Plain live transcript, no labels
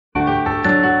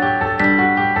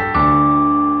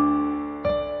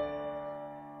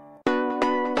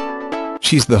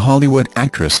She's the Hollywood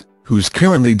actress, who's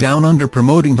currently down under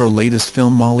promoting her latest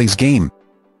film Molly's Game.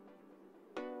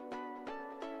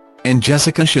 And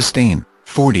Jessica Chastain,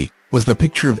 40, was the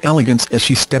picture of elegance as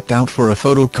she stepped out for a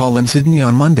photo call in Sydney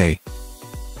on Monday.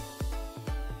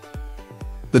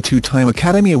 The two-time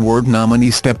Academy Award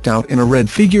nominee stepped out in a red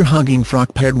figure-hugging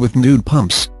frock paired with nude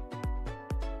pumps.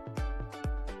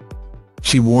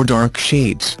 She wore dark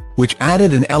shades, which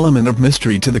added an element of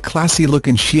mystery to the classy look,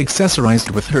 and she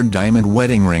accessorized with her diamond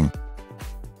wedding ring.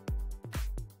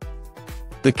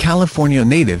 The California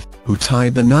native, who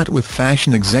tied the knot with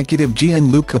fashion executive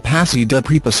Gian Luca Passi da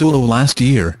Prepasulo last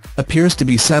year, appears to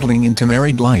be settling into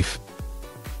married life.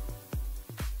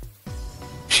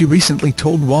 She recently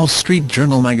told Wall Street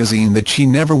Journal magazine that she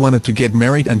never wanted to get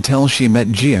married until she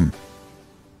met Gian.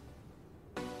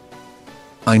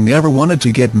 "I never wanted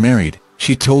to get married,"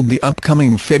 she told the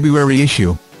upcoming February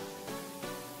issue.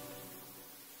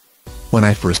 "When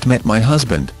I first met my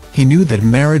husband, he knew that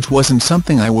marriage wasn't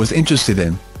something I was interested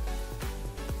in."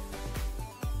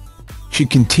 She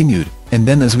continued, "And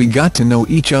then as we got to know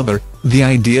each other, the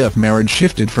idea of marriage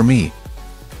shifted for me.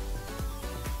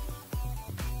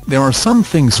 There are some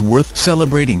things worth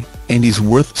celebrating, and he's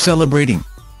worth celebrating."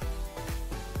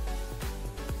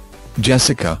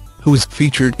 Jessica, who is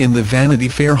featured in the Vanity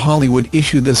Fair Hollywood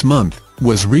issue this month,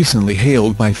 was recently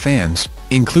hailed by fans,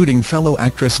 including fellow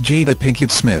actress Jada Pinkett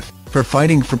Smith, for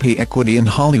fighting for pay equity in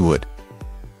Hollywood.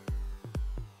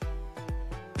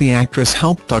 The actress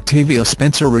helped Octavia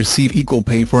Spencer receive equal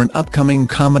pay for an upcoming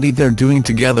comedy they're doing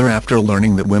together after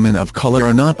learning that women of color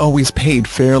are not always paid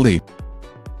fairly.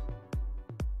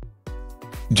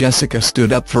 Jessica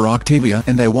stood up for Octavia,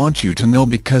 "And I want you to know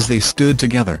because they stood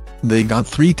together, they got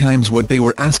 3 times what they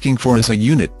were asking for as a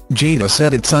unit," Jada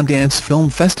said at Sundance Film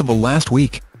Festival last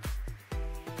week.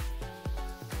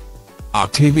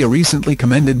 Octavia recently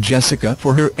commended Jessica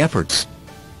for her efforts.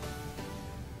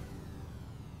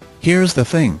 "Here's the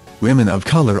thing, women of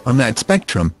color on that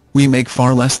spectrum, we make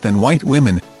far less than white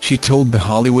women," she told the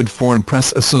Hollywood Foreign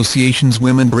Press Association's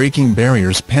Women Breaking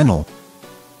Barriers panel.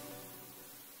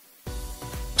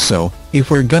 "So, if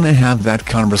we're gonna have that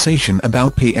conversation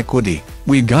about pay equity,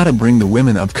 we gotta bring the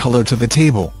women of color to the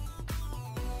table."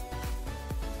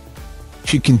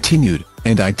 She continued,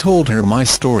 "And I told her my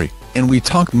story, and we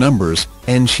talked numbers,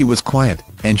 and she was quiet,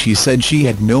 and she said she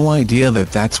had no idea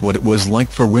that that's what it was like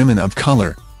for women of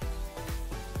color."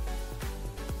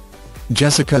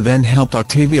 Jessica then helped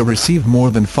Octavia receive more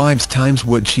than 5 times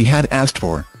what she had asked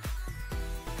for.